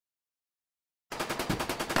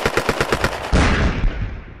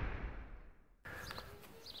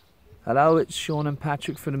Hello, it's Sean and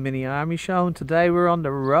Patrick for the Mini Army Show, and today we're on the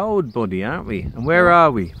road, buddy, aren't we? And where are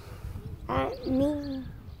we? Meath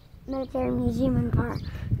Military Museum and Park.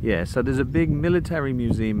 Yeah, so there's a big military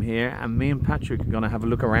museum here, and me and Patrick are going to have a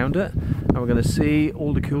look around it, and we're going to see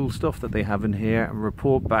all the cool stuff that they have in here and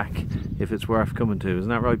report back if it's worth coming to. Isn't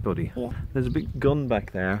that right, buddy? Yeah. There's a big gun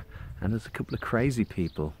back there, and there's a couple of crazy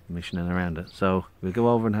people missioning around it. So we'll go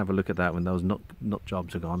over and have a look at that when those nut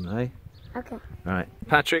jobs are gone, eh? Okay. All right,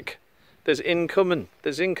 Patrick. There's incoming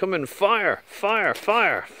fire, fire,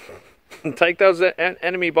 fire. Take those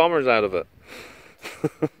enemy bombers out of it.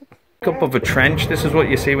 Up of a trench, this is what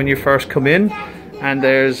you see when you first come in, and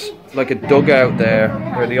there's like a dugout there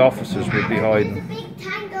where the officers would be hiding.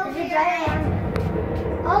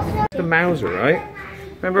 The Mauser, right?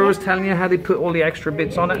 Remember I was telling you how they put all the extra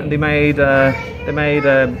bits on it, and they made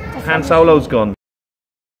Han Solo's gun.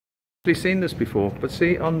 We've seen this before, but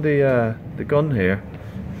see on the gun here,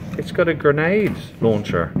 it's got a grenade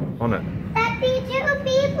launcher on it. Daddy, two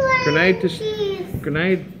people are Grenade.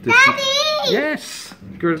 Daddy! Yes!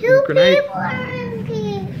 Two Grenade. people are in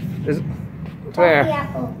peace. Where?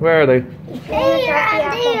 Where are they? There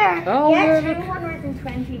and there. Oh, Yeah,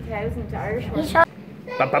 220,000 Irish ones. Ah,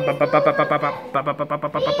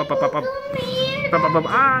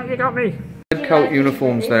 you got me! Red coat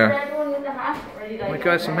uniforms there. Oh my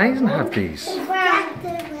god, it's amazing to have these.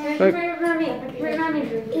 Look.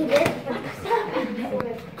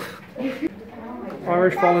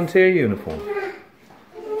 Irish volunteer uniform.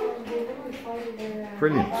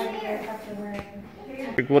 Brilliant.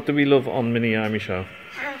 What do we love on Mini Army Show?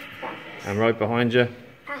 And right behind you,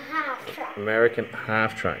 American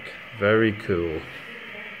half-track. Very cool.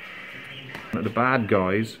 The bad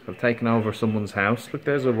guys have taken over someone's house. Look,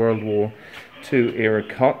 there's a World War II era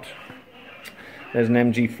cot. There's an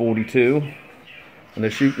MG42. And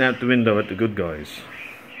they're shooting out the window at the good guys.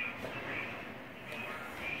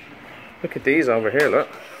 Look at these over here, look.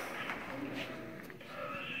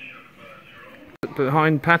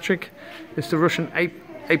 Behind Patrick is the Russian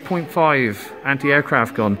 8.5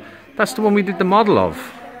 anti-aircraft gun. That's the one we did the model of.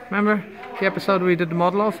 Remember the episode we did the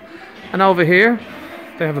model of? And over here,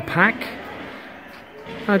 they have a pack.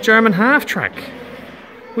 A German half-track.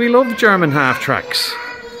 We love German half-tracks.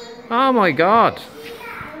 Oh my god.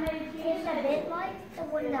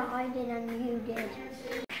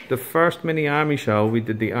 The first Mini Army Show, we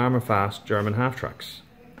did the Armour Fast German half-tracks.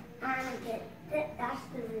 That's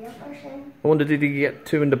the real version. I wonder, did he get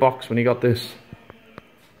two in the box when he got this?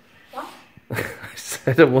 What? I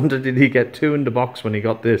said, I wonder, did he get two in the box when he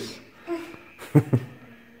got this?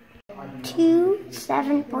 Two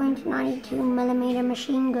 7.92mm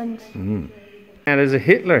machine guns. And there's a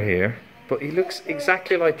Hitler here, but he looks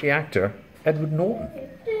exactly like the actor Edward Norton.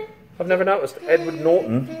 I've never noticed Edward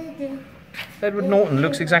Norton. Edward Norton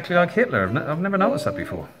looks exactly like Hitler. I've never noticed that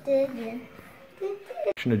before.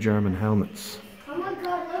 Of German helmets. Oh my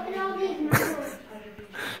god, look at all these medals.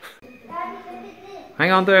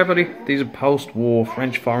 Hang on there, buddy. These are post-war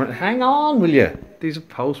French foreign... Hang on, will you? These are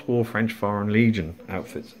post-war French Foreign Legion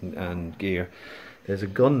outfits and gear. There's a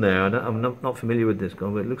gun there. I'm not familiar with this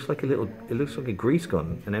gun, but it looks like a little... It looks like a grease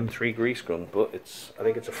gun, an M3 grease gun, but it's... I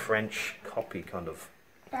think it's a French copy, kind of.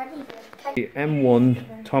 The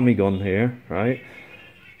M1 Tommy gun here, right?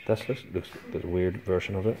 Looks there's a weird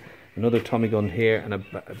version of it. Another Tommy gun here and a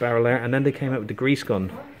barrel there, and then they came out with the grease gun.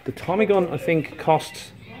 The Tommy gun, I think,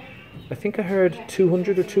 cost, I heard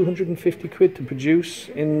 200 or 250 quid to produce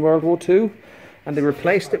in World War II, and they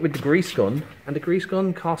replaced it with the grease gun, and the grease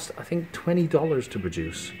gun cost, I think, $20 to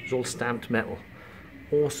produce. It's all stamped metal.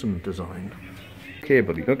 Awesome design. Okay,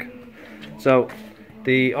 buddy, look. So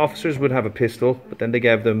the officers would have a pistol, but then they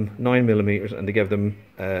gave them 9mm and they gave them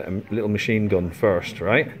a little machine gun first,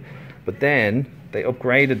 right? But then they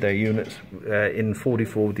upgraded their units in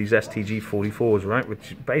 44 with these STG 44s, right?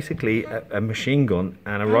 Which is basically a machine gun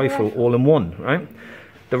and a rifle all in one, right?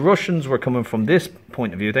 The Russians were coming from this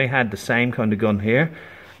point of view. They had the same kind of gun here,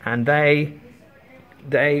 and they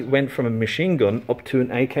went from a machine gun up to an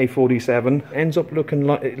AK-47. Ends up looking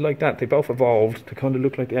like that. They both evolved to kind of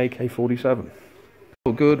look like the AK-47.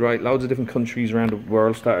 Oh, good, right? Loads of different countries around the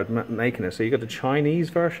world started making it. So you got the Chinese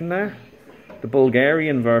version there, the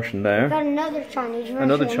Bulgarian version there. Got another Chinese version.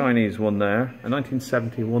 Another Chinese one there, a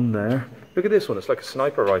 1971 there. Look at this one, it's like a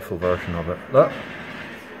sniper rifle version of it. Look.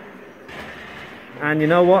 And you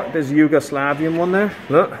know what? There's a Yugoslavian one there.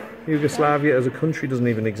 Look, Yugoslavia as a country doesn't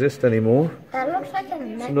even exist anymore. That looks like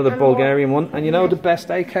Another Bulgarian one. And you know the best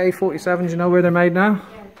AK-47s, you know where they're made now?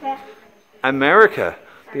 Yeah. America.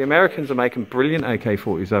 The Americans are making brilliant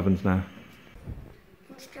AK-47s now.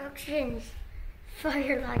 Instructions.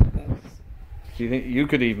 Fire like this. Do you think you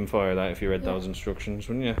could even fire that if you read those instructions,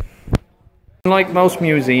 wouldn't you? Like most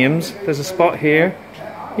museums, there's a spot here.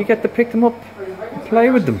 You get to pick them up and play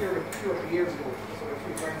with them.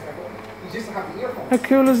 How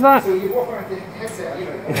cool is that?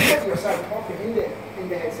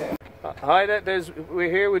 Hi there, we're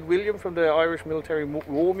here with William from the Irish Military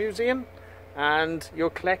War Museum, and your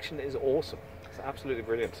collection is awesome. It's absolutely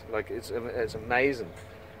brilliant. Like it's amazing.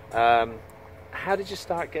 How did you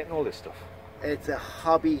start getting all this stuff? It's a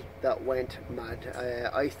hobby that went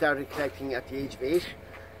mad. I started collecting at the age of 8.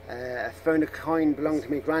 I found a coin belonging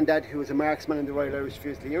to my granddad, who was a marksman in the Royal Irish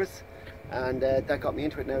Fusiliers, and that got me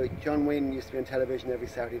into it. Now, John Wayne used to be on television every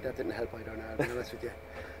Saturday. That didn't help, I don't know, to be honest with you.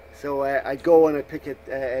 So I'd go and I'd pick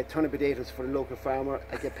a ton of potatoes for the local farmer.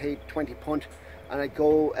 I'd get paid 20 punt, and I'd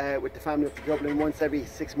go with the family up to Dublin once every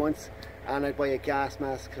 6 months, and I'd buy a gas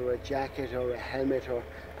mask or a jacket or a helmet,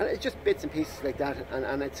 and it's just bits and pieces like that,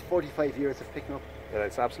 and it's 45 years of picking up. Yeah,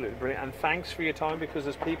 it's absolutely brilliant, and thanks for your time, because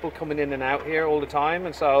there's people coming in and out here all the time,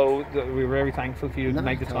 and so we're very thankful for you to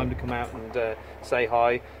make the time to come out and say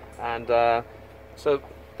hi. And so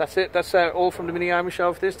that's it. That's all from the Mini Army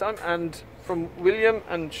Show for this time, and from William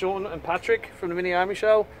and Sean and Patrick from the Mini Army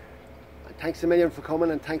Show. And thanks a million for coming,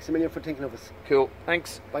 and thanks a million for thinking of us. Cool.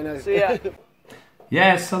 Thanks. Bye now. See ya.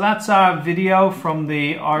 Yeah, so that's our video from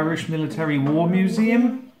the Irish Military War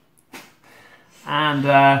Museum, and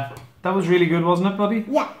that was really good, wasn't it, buddy?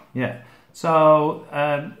 Yeah. Yeah. So,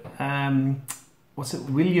 what's it?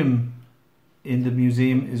 William in the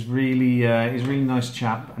museum is really he's a really nice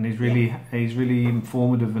chap, and he's really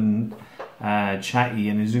informative and chatty,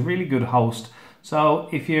 and he's a really good host. So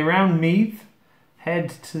if you're around Meath, head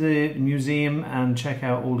to the museum and check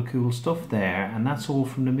out all the cool stuff there. And that's all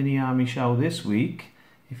from the Mini Army Show this week.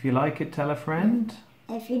 If you like it, tell a friend.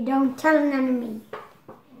 If you don't, tell an enemy.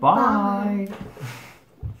 Bye.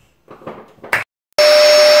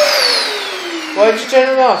 Why did you turn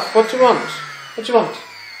it off? What do you want? What do you want?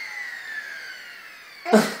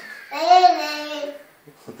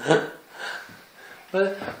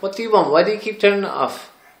 What do you want? Why do you keep turning it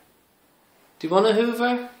off? Do you want a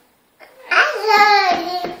Hoover?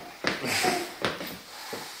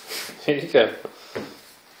 Here you go.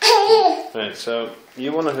 Right, so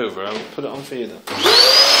you want a Hoover, I'll put it on for you then.